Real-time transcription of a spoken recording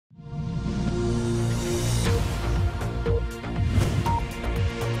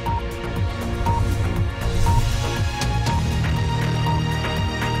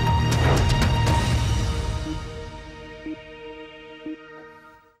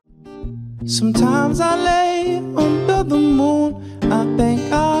Sometimes I lay under the moon, I thank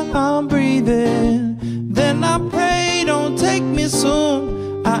God I'm breathing. Then I pray, don't take me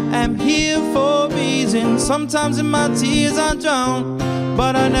soon, I am here for a reason. Sometimes in my tears I drown,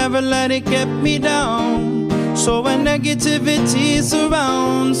 but I never let it get me down. So when negativity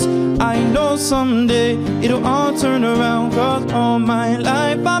surrounds, I know someday it'll all turn around. Cause all my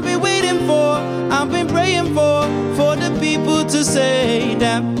life I've been waiting for, I've been praying for the people to say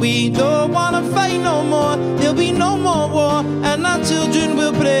that we don't wanna fight no more. There'll be no more war, and our children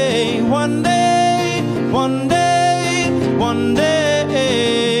will play. One day, one day, one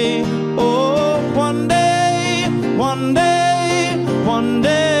day. Oh, one day, one day, one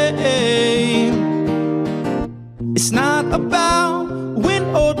day. It's not about win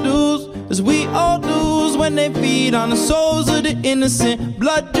or lose, as we all lose when they feed on the souls of the innocent.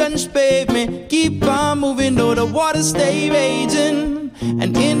 Blood-drenched pavement, keep on moving though the waters stay raging.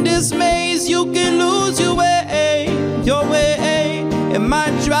 And in this maze you can lose your way, your way. It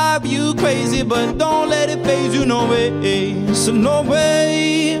might drive you crazy, but don't let it faze you, no way. So no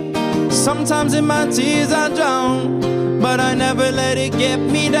way. Sometimes in my tears I drown, but I never let it get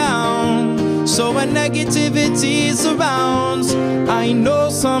me down. So when negativity surrounds, I know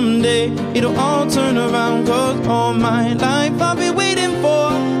someday it'll all turn around. Cause all my life I've been waiting for,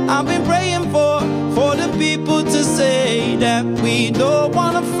 I've been praying for the people to say that we don't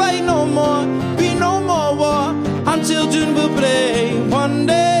wanna fight no more, be no more war. Our children will play. One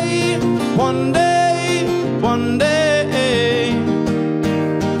day, one day.